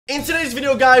In today's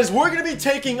video, guys, we're gonna be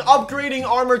taking upgrading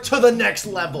armor to the next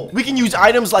level. We can use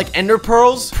items like ender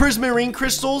pearls, prismarine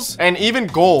crystals, and even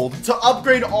gold to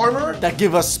upgrade armor that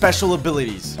give us special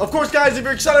abilities. Of course, guys, if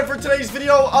you're excited for today's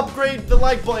video, upgrade the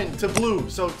like button to blue,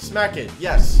 so smack it.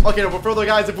 Yes. Okay, no further,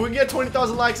 guys, if we can get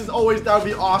 20,000 likes as always, that would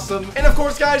be awesome. And of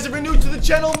course, guys, if you're new to the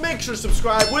channel, make sure to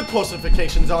subscribe with post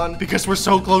notifications on, because we're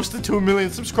so close to 2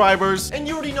 million subscribers. And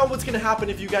you already know what's gonna happen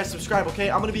if you guys subscribe,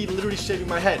 okay? I'm gonna be literally shaving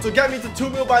my head. So get me to 2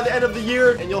 million by the end of the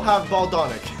year, and you'll have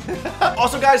Bionic.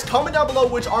 Also, guys, comment down below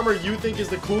which armor you think is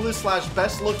the coolest slash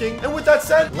best looking. And with that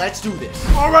said, let's do this.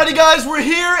 Alrighty, guys, we're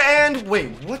here, and wait,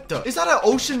 what the? Is that an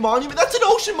ocean monument? That's an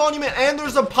ocean monument, and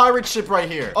there's a pirate ship right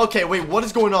here. Okay, wait, what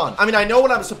is going on? I mean, I know what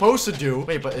I'm supposed to do.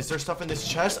 Wait, but is there stuff in this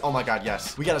chest? Oh my god,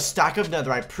 yes. We got a stack of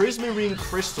netherite, prismarine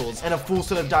crystals, and a full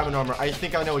set of diamond armor. I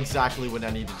think I know exactly what I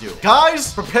need to do.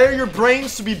 Guys, prepare your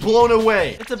brains to be blown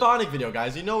away. It's a Bionic video,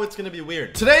 guys. You know it's gonna be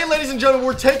weird. Today, ladies and gentlemen,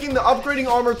 we're taking the upgrading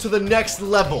armor to the next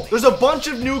level. There's a bunch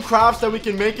of new crafts that we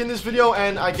can make in this video,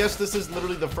 and I guess this is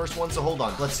literally the first one, so hold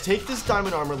on. Let's take this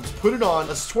diamond armor, let's put it on,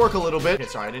 let's twerk a little bit. Okay,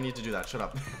 sorry, I didn't need to do that. Shut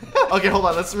up. Okay, hold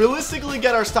on. Let's realistically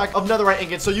get our stack of netherite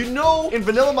ingots. So you know, in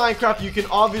vanilla Minecraft, you can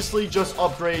obviously just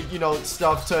upgrade, you know,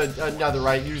 stuff to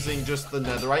netherite using just the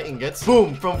netherite ingots.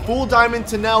 Boom. From full diamond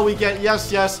to now we get,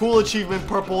 yes, full achievement,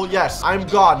 purple. Yes, I'm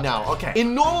God now. Okay.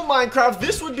 In normal Minecraft,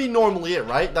 this would be normally it,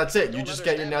 right? That's it. You just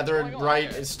get your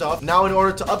netherite and stuff. Now, in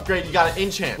order to upgrade, you gotta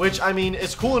enchant, which, I mean,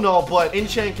 it's cool and all, but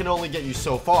enchant can only get you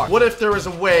so far. What if there was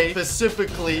a way,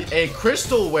 specifically a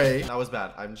crystal way? That was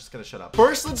bad. I'm just gonna shut up.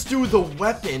 First, let's do the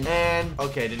weapon, and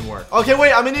okay, it didn't work. Okay,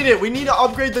 wait, I'm an idiot. We need to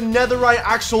upgrade the netherite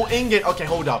actual ingot. Okay,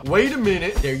 hold up. Wait a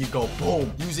minute. There you go.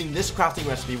 Boom. Using this crafting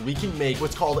recipe, we can make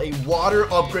what's called a water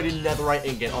upgraded netherite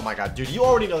ingot. Oh my god, dude, you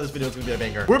already know this video is gonna be a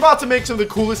banger. We're about to make some of the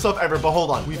coolest stuff ever, but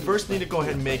hold on. We first need to go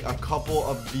ahead and make a couple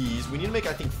of these. We need to make,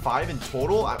 I think, 5 in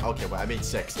total. Okay, well, I made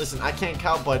 6. Listen, I can't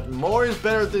count, but more is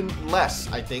better than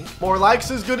less, I think. More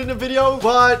likes is good in a video,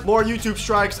 but more YouTube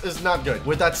strikes is not good.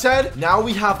 With that said, now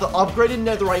we have the upgraded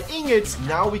netherite ingots.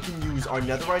 Now we can use our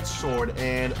netherite sword,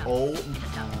 and oh,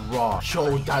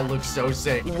 yo, that looks so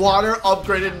sick. Water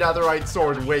upgraded netherite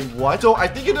sword. Wait, what? So I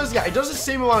think it does, yeah, it does the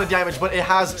same amount of damage, but it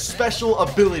has special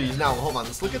abilities. Now, hold on.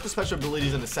 Let's look at the special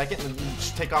abilities in a second, and then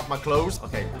just take off my clothes.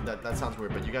 Okay, that sounds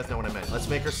weird, but you guys know what I meant. Let's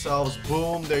make ourselves,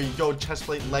 boom, there you go,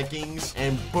 chestplate, leggings,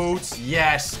 and boots.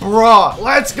 Yes, bruh.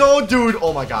 Let's go, dude.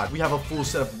 Oh my god. We have a full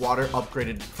set of water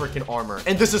upgraded freaking armor.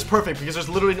 And this is perfect because there's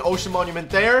literally an ocean monument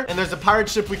there, and there's a pirate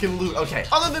ship we can loot. Okay,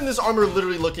 other than this armor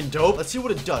literally looking dope, let's see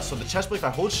what it does. So the chestplate, if I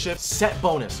hold shift, set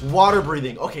bonus, water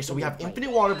breathing. Okay, so we have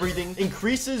infinite water breathing,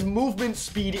 increases movement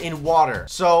speed in water.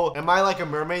 So am I like a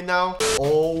mermaid now?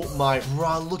 Oh my,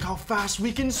 bruh, look how fast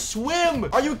we can swim.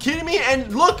 Are you kidding me?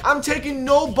 And look, I'm taking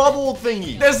no bubble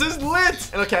thingy. This is lit.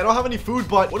 And okay, I don't have any food,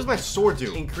 but what does my sword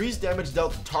do? Increase damage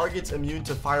dealt to targets immune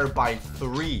to fire by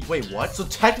 3. Wait, what? So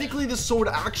technically the sword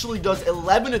actually does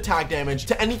 11 attack damage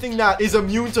to anything that is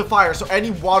immune to fire, so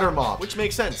any water mob, which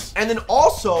makes sense. And then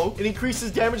also it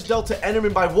increases damage dealt to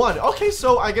enderman by 1. Okay,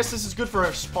 so I guess this is good for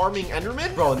farming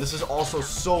enderman, bro. And this is also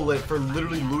so lit for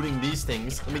literally looting these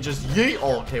things. Let me just yeet.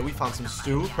 Oh, okay, we found some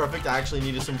stew. Perfect. I actually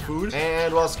needed some food.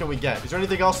 And what else can we get? Is there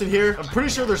anything else in here? I'm pretty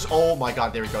sure there's, oh my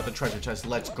god, there we go, the treasure chest.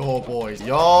 Let's go, boys.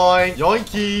 Yoink,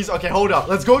 yoinkies. Okay, hold up.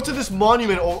 Let's go to this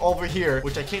monument over here,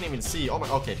 which I can't even see. Oh my,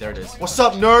 okay, there it is. What's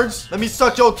up, nerds? Let me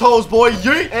suck your toes, boy.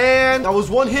 Yeet. And that was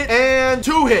 1 hit and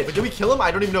 2 hit. But did we kill him?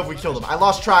 I don't even know if we killed him. I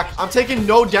lost track. I'm taking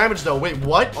no damage though. Wait,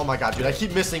 what? Oh my god, dude, I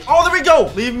keep missing. Oh, there we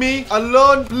go. Leave me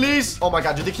alone, please. Oh my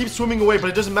god, dude, they keep swimming away, but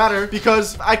it doesn't matter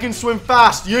because I can swim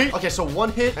fast. Yeet. Okay, so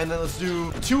 1 hit, and then let's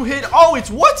do 2 hit. Oh, it's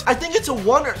what? I think it's a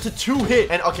 1 to 2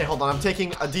 hit. And okay, hold on, I'm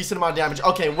taking a decent amount of damage.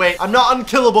 Okay, wait, I'm not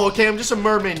unkillable. Okay, I'm just a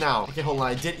mermaid now. Okay, hold on,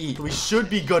 I did eat. We should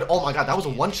be good. Oh my god, that was a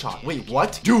 1-shot. Wait,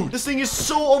 what? Dude, this thing is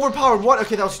so overpowered. What?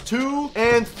 Okay, that was 2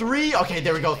 and 3. Okay,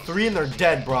 there we go. 3 and they're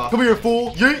dead, bro. Come here,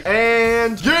 fool. Yeet.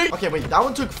 And yeet. Okay, wait, that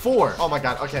one took 4. Oh my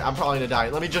god. Okay, I'm probably gonna die.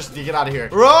 Let me just get out of here.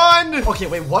 Run. Okay,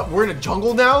 wait, what? We're in a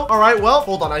jungle now? All right, well,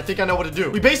 hold on. I think I know what to do.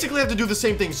 We basically have to do the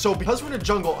same thing. So because we're in a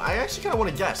jungle, I actually kind of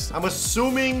want to guess. I'm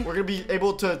assuming we're gonna be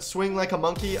able to swing like a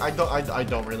monkey. I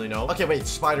don't really know. Okay, wait,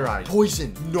 spider eyes.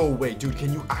 Poison. No way, dude.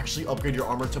 Can you actually upgrade your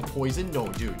armor to poison? No,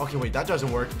 dude. Okay, wait, that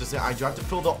doesn't work. Does it? I do have to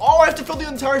fill the, oh, I have to fill the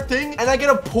entire thing, and I get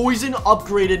a poison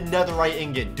upgraded netherite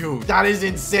ingot. Dude, that is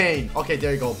insane. Okay,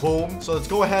 there you go. Boom. So let's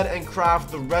go ahead and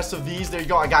craft the rest of these. There you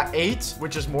go. I got 8,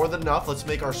 which is more than enough. Let's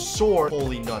make our sword.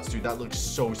 Holy nuts, dude. That looks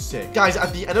so sick. Guys,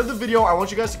 at the end of the video, I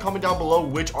want you guys to comment down below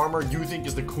which armor you think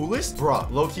is the coolest. Bruh,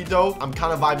 low-key though, I'm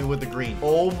kind of vibing with the green.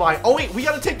 Oh my. Oh wait, we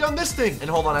gotta take down this thing. And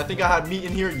hold on, I think I had meat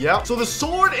in here. Yep. So the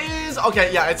sword is,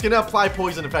 okay, yeah, it's gonna apply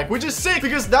poison effect, which is sick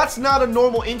because that's not a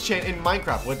normal enchant in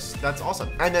Minecraft, which that's awesome.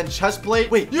 And then chest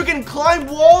plate. Wait, you can climb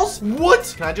walls?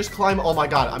 What? Can I just climb? Oh my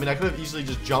god. I mean, I could have easily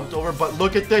just jumped over, but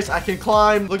look at this. I can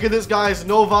climb. Look at this, guys.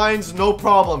 No vines, no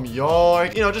problem.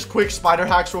 Yoink. You know, just quick spider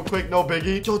hacks real quick. No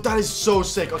biggie. Yo, that is so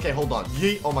sick. Okay, hold on.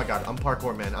 Yeet. Oh my god. I'm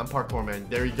parkour, man. I'm parkour, man.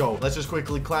 There you go. Let's just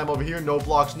quickly climb over here. No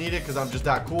blocks needed because I'm just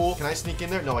that cool. Can I sneak in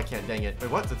there? No, I can't. Dang it. Wait,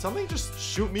 what? Did something just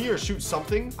shoot me or shoot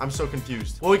something? I'm so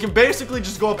confused. Well, we can basically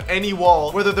just go up any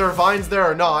wall, whether there are vines there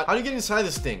or not. How do you get inside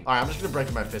this thing? All right, I'm just gonna break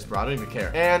in my fist, bro. I don't even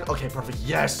care. And okay, perfect.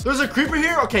 Yes. There's a creeper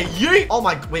here. Okay, yeet. Oh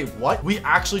my. Wait, what? We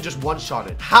actually just one-shot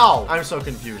it. How? I'm so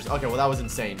confused. Okay, well, that was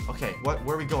insane. Okay, what?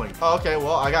 Where are we going? Oh, okay,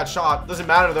 well, I got shot. Doesn't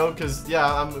matter though, because yeah,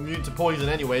 I'm immune to poison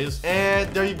anyways. And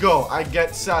there you go. I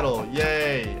get saddle.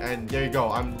 Yay. And there you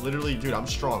go. I'm literally, dude, I'm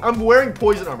strong. I'm wearing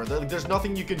poison armor. There's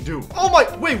nothing you can do. Oh my.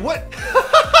 Wait, what?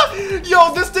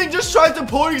 Yo, this thing just tried to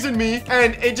poison me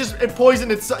and it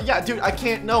poisoned itself. Yeah, dude, I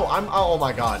can't. No, oh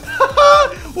my god.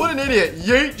 What an idiot.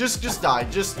 Yeet. Just die.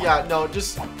 Just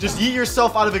yeet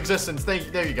yourself out of existence.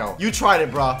 There you go. You tried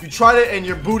it, bro. You tried it and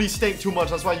your booty stank too much.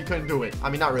 That's why you couldn't do it. I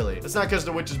mean, not really. It's not because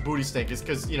the witch's booty stank. It's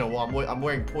because, you know, well, I'm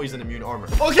wearing poison immune armor.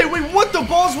 Okay, wait, what the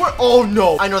balls were? Oh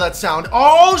no. I know that sound.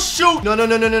 Oh shoot. No.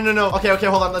 Okay,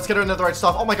 hold on. Let's get our netherite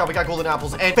stuff. Oh my god, we got golden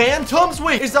apples and phantoms.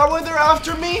 Wait, is that why they're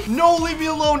after me? No, leave me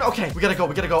alone. Okay, we gotta go.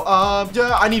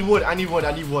 Yeah, I need wood.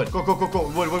 Go.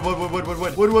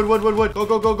 Wood.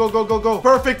 Go.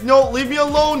 Perfect. No, leave me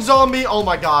alone, zombie. Oh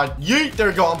my god. Yeet. There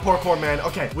you go. I'm parkour, man.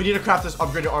 Okay, we need to craft this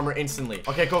upgraded armor instantly.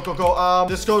 Okay, go.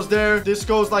 This goes there. This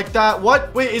goes like that.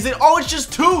 What? Wait, is it? Oh, it's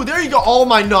just 2. There you go. Oh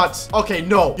my nuts. Okay,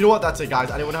 no. You know what? That's it, guys.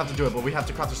 I didn't want to have to do it, but we have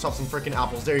to craft ourselves some freaking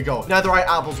apples. There you go. Netherite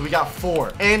apples. We got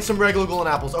 4. And some regular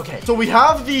golden apples. Okay, so we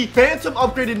have the phantom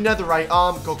upgraded netherite.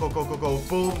 Go.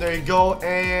 Boom. There you go.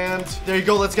 And there you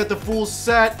go. Let's get the full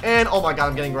set. And oh my god,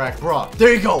 I'm getting wrecked. Bruh.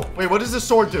 There you go. Wait, what does this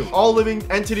sword do? All living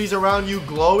entities around you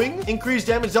glowing. Increase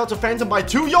damage dealt to phantom by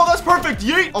 2. Yo, that's perfect.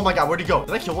 Yeet. Oh my god, where'd he go?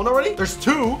 Did I kill one already? There's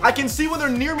 2. I can see when they're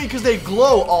near me because they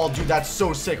glow. Oh, dude, that's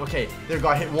so sick. Okay, there you go.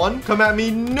 I hit 1. Come at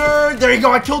me, nerd. There you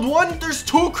go. I killed 1. There's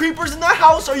 2 creepers in that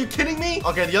house. Are you kidding me?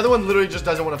 Okay, the other one literally just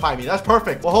doesn't want to fight me. That's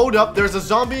perfect. Well, hold up. There's a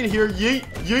zombie in here.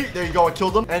 Yeet. There you go. I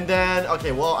killed him. And then,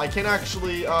 okay, well, I can't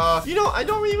actually, you know, I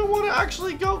don't even want to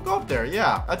actually go up there.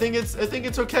 Yeah, I think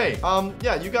it's okay.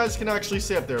 Yeah, you guys can actually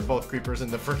stay up there, both creepers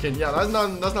and the freaking, yeah, that's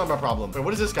not my problem. Wait,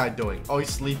 what is this guy doing? Oh, he's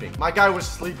sleeping. My guy was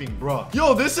sleeping, bro.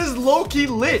 Yo, this is low-key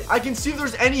lit. I can see if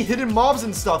there's any hidden mobs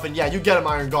and stuff. And yeah, you get him,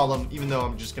 Iron Golem, even though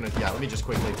I'm just gonna, yeah, let me just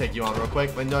quickly take you on real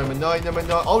quick.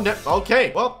 Oh,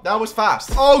 okay. Well, that was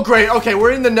fast. Oh, great. Okay,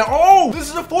 we're in the nether. Oh, this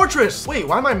is a fortress. Wait,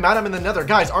 why am I mad I'm in the nether?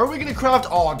 Guys, are we gonna craft?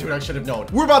 Oh, dude, I should have known.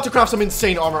 We're about to craft some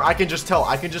insane armor. I can just tell.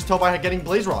 By getting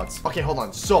blaze rods. Okay, hold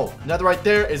on. So, netherite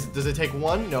there is, does it take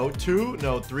 1? No. 2?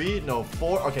 No. 3? No.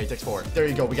 4? Okay, it takes 4. There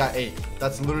you go. We got 8.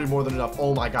 That's literally more than enough.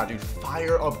 Oh my god, dude.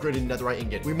 Fire upgraded netherite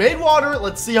ingot. We made water.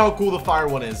 Let's see how cool the fire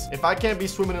one is. If I can't be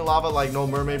swimming in lava like no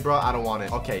mermaid, bro, I don't want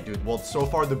it. Okay, dude. Well, so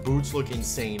far the boots look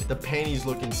insane. The panties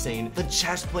look insane. The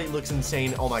chest plate looks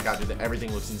insane. Oh my god, dude.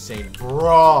 Everything looks insane.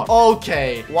 Bruh.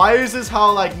 Okay. Why is this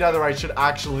how like netherite should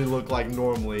actually look like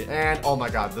normally? And oh my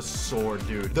god, the sword,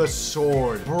 dude. The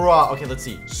sword. Bruh. Okay, let's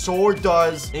see. Sword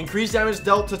does increase damage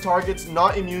dealt to targets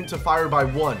not immune to fire by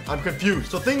 1. I'm confused.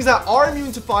 So things that are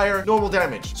immune to fire, normal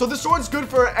damage. So the sword's good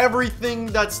for everything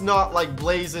that's not like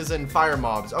blazes and fire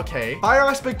mobs. Okay. Fire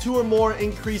aspect 2 or more,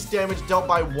 increased damage dealt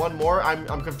by 1 more.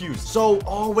 I'm confused. So,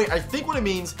 oh wait, I think what it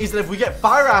means is that if we get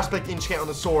fire aspect enchant on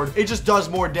the sword, it just does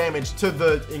more damage to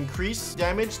the increased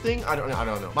damage thing. I don't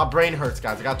know. My brain hurts,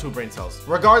 guys. I got 2 brain cells.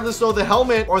 Regardless though, the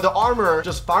helmet or the armor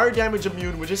just fire damage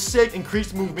immune, which is sick.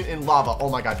 Increased movement in lava. Oh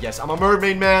my god, yes. I'm a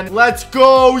mermaid, man. Let's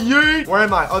go. Yeet. Where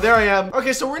am I? Oh, there I am.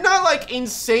 Okay, so we're not like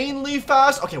insanely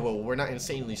fast. Okay, well, we're not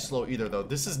insanely slow either though.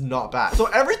 This is not bad. So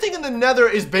everything in the nether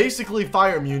is basically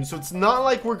fire immune, so it's not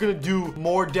like we're gonna do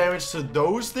more damage to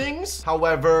those things.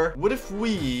 However, what if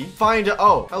we find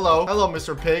oh, hello,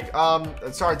 Mr. Pig.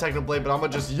 Sorry, Technoblade, but I'm gonna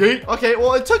just yeet. Okay,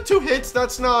 well, it took 2 hits.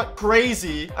 That's not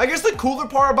crazy. I guess the cooler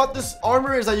part about this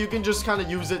armor is that you can just kind of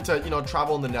use it to, you know,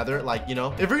 travel in the nether. Like, you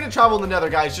know, if you're gonna travel in the nether,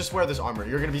 guys, just wear this armor.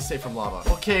 You're gonna be safe from lava.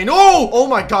 Okay, no! Oh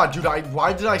my god, dude,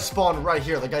 why did I spawn right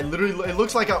here? Like, I literally, it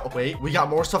looks like a, wait, we got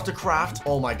more stuff to craft.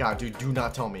 Oh my god, dude, do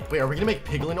not tell me. Wait, are we gonna make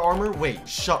piglin armor? Wait,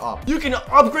 shut up. You can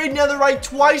upgrade netherite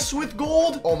twice with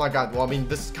gold? Oh my god, well, I mean,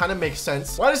 this kind of makes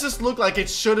sense. Why does this look like it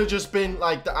should have just been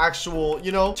like the actual,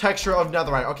 you know, texture of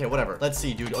netherite? Okay, whatever. Let's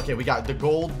see, dude. Okay, we got the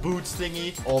gold boots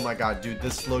thingy. Oh my god, dude,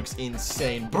 this looks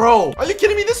insane. Bro, are you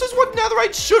kidding me? This is what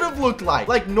netherite should have looked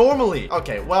like normally.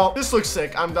 Okay, well, this looks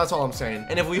sick. That's all I'm saying.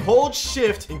 And if we hold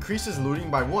shift, increases looting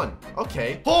by 1.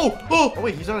 Okay. Oh,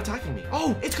 wait, he's not attacking me.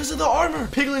 Oh, it's because of the armor.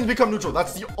 Piglins become neutral.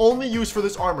 That's the only use for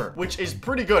this armor, which is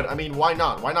pretty good. I mean, why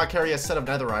not? Why not carry a set of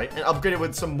netherite and upgrade it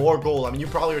with some more gold? I mean, you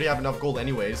probably already have enough gold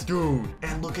anyways. Dude,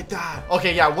 and look at that.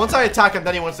 Okay, yeah, once I attack him,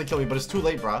 then he wants to kill me, but it's too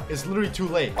late, bro. It's literally too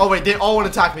late. Oh, wait, they all want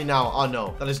to attack me now. Oh,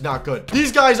 no, that is not good.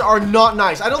 These guys are not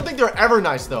nice. I don't think they're ever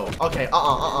nice, though. Okay,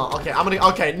 okay,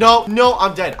 okay, no,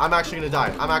 I'm dead. I'm actually gonna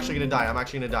die. I'm actually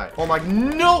gonna die. Oh my,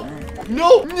 no.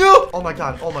 Oh my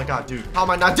god, dude. How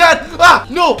am I not dead? Ah,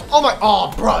 no.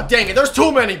 Oh, bro, dang it. There's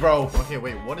too many, bro. Okay,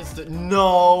 wait, what is the,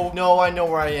 no, I know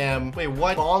where I am. Wait,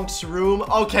 what? Bonk's room?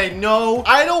 Okay, no.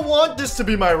 I don't want this to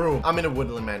be my room. I'm in a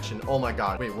woodland mansion. Oh my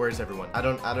god. Wait, where's everyone? I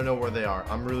don't know where they are.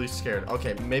 I'm really scared.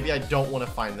 Okay, maybe I don't want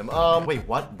to find them. Wait,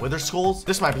 what? Wither skulls?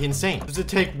 This might be insane. Does it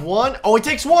take 1? Oh, it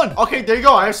takes 1. Okay, there you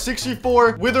go. I have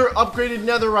 64 wither upgraded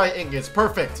netherite ingots.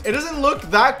 Perfect. It doesn't look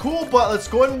that cool, but let's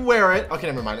go ahead and wear it. Okay,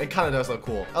 never mind. It kind of does look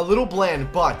cool. A little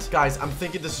bland, but guys, I'm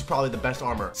thinking this is probably the best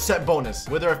armor. Set bonus.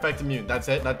 Wither effect immune. That's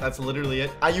it. That's literally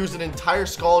it. I used an entire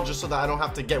skull just so that I don't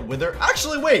have to get wither.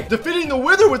 Actually, wait. Defeating the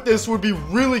wither with this would be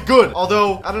really good.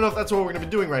 Although, I don't know if that's what we're going to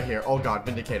be doing right here. Oh god,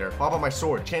 vindicator. How about my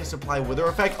sword? Chance to apply wither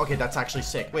effect. Okay, that's actually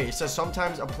sick. Wait, it says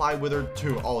sometimes apply wither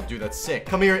too. Oh, dude, that's sick.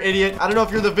 Come here, idiot. I don't know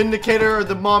if you're the vindicator or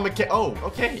the mom. Oh,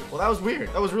 okay. Well, that was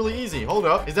weird. That was really easy. Hold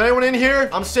up. Is there anyone in here?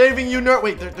 I'm saving you, nerd.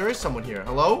 Wait, there is someone here.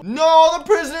 Hello? No, the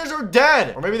prisoners are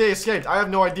dead. Or maybe they escaped. I have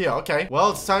no idea. Okay.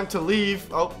 Well, it's time to leave.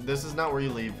 Oh, this is not where you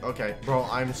leave. Okay. Bro,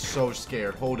 I'm so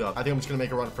scared. Hold up. I think I'm just gonna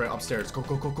make a run for it upstairs. Go.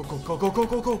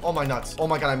 Oh, my nuts. Oh,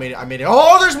 my God. I made it.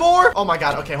 Oh, there's more. Oh, my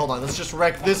God. Okay, hold on. Let's just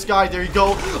wreck this guy. There you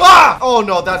go. Ah! Oh,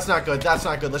 no. That's not good.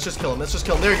 Let's just kill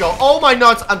him. There you go. Oh, my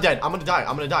nuts. I'm dead. I'm gonna die.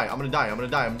 I'm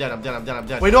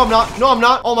dead. Wait, no, I'm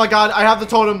not. Oh, my God. I have the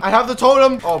totem.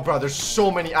 Oh, bro. There's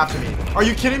so many after me. Are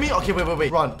you kidding me? Okay,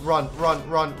 wait. Run.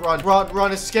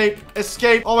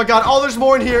 Escape. Oh, my God. Oh, there's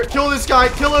more in here. Kill this guy.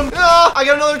 Kill him. Ah, I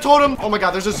got another totem. Oh, my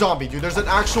God. There's a zombie, dude. There's an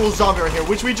actual zombie right here,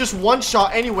 which we just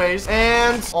one-shot anyways.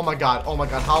 And oh my god.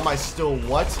 How am I still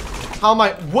what?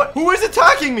 What? Who is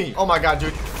attacking me? Oh my god,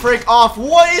 dude. Freak off.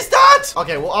 What is that?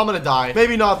 Okay, well, I'm gonna die.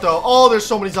 Maybe not, though. Oh, there's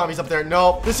so many zombies up there.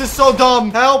 No. This is so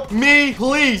dumb. Help me,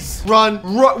 please. Run.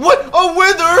 What? A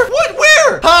wither? What?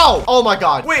 Where? How? Oh my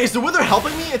god. Wait, is the wither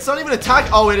helping me? It's not even attack.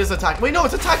 Oh, it is attacking. Wait, no,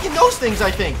 it's attacking those things,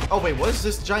 I think. Oh, wait, what is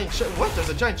this giant shit? What? There's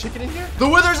a giant chicken in here? The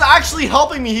wither's actually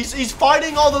helping me. He's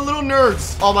fighting all the little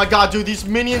nerds. Oh my god, dude. These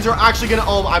minions are actually gonna...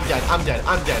 Oh, I'm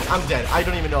dead. I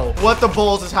don't even know what the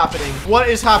balls is happening. What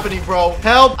is happening, bro?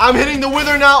 Help. I'm hitting the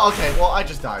wither now. Okay, well, I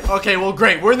just died. Okay, well,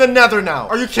 great. We're in the nether now.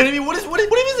 Are you kidding me? What is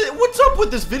it? What's up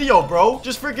with this video, bro?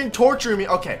 Just freaking torturing me.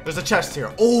 Okay, there's a chest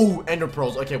here. Oh, ender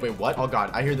pearls. Okay, wait, what? Oh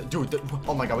god, I hear that. Dude,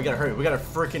 oh my god, we gotta hurry. We gotta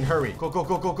freaking hurry.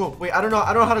 Go. Wait, I don't know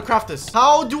how to craft this.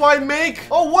 How do I make...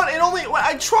 Oh, what?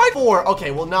 I tried 4.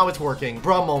 Okay, well, now it's working.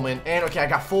 Bruh moment. And okay, I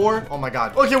got 4. Oh my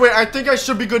god. Okay, wait, I think I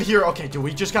should be good here. Okay, dude,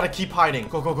 we just gotta keep hiding.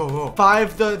 Go.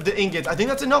 5 the ingots. I think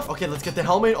that's enough. Okay, let's get the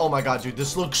helmet. Oh my god, dude,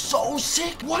 this looks so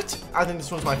sick. What? I think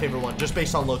this one's my favorite one, just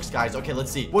based on looks, guys. Okay,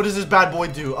 let's see. What does this bad boy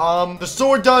do? The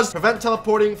sword does prevent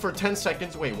teleporting for 10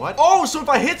 seconds. Wait, what? Oh, so if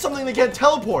I hit something, they can't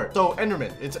teleport. So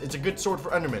Enderman, it's a good sword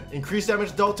for Enderman. Increase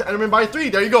damage dealt to Enderman by 3.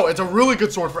 There you go. It's a really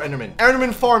good sword for Enderman.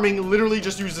 Enderman farming literally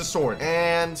just use this sword.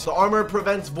 And the armor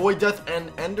prevents void death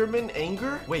and Enderman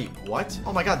anger. Wait, what?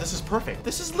 Oh my god, this is perfect.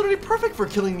 This is literally perfect for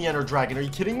killing the Ender Dragon. Are you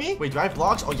kidding me? Wait, do I have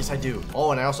blocks? Oh, yes, I do.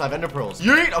 Oh, and I also have Ender Pearls.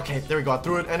 Yeet! Okay, there we go. I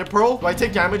threw an Ender Pearl. Do I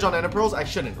take damage on Ender Pearls? I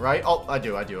shouldn't, right? Oh, I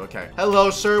do. Okay. Hello,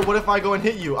 sir. What if I go and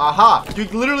hit you? Aha. You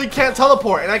literally can't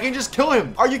teleport, and I can just kill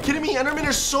him. Are you kidding me? Endermen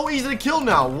are so easy to kill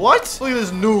now. What? Look at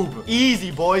this noob.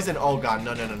 Easy, boys. And oh god,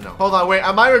 no. Hold on, wait.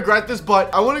 I might regret this,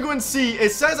 but I want to go and see.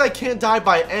 It says I can't die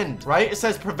by end, right? It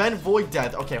says prevent void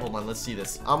death. Okay, hold on. Let's see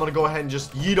this. I'm gonna go ahead and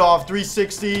just yeet off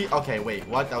 360. Okay, wait.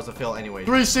 What? That was a fail anyway.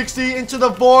 360 into the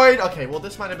void. Okay, well,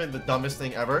 this might have been the dumbest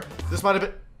thing ever. This might have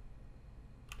been...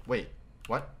 Wait,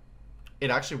 what? It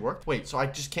actually worked? Wait, so I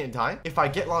just can't die? If I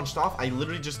get launched off, I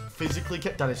literally just physically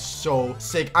can't. That is so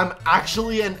sick. I'm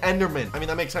actually an Enderman. I mean,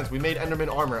 that makes sense. We made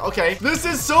Enderman armor. Okay, this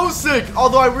is so sick.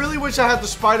 Although I really wish I had the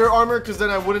spider armor because then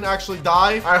I wouldn't actually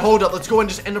die. All right, hold up. Let's go and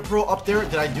just Ender Pearl up there.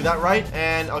 Did I do that right?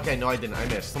 And okay, no, I didn't. I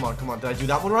missed. Come on. Did I do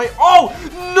that one right? Oh,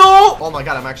 no. Oh my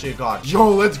god, I'm actually a god.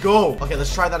 Yo, let's go. Okay,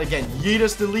 let's try that again.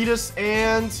 Yeetus, delete us.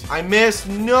 And I missed.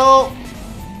 No.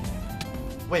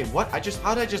 Wait, what? How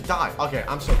did I just die? Okay,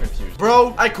 I'm so confused.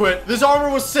 Bro, I quit. This armor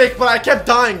was sick, but I kept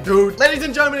dying, dude. Ladies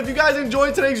and gentlemen, if you guys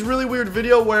enjoyed today's really weird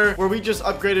video where we just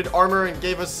upgraded armor and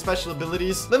gave us special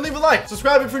abilities, then leave a like.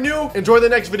 Subscribe if you're new. Enjoy the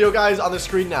next video, guys, on the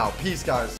screen now. Peace, guys.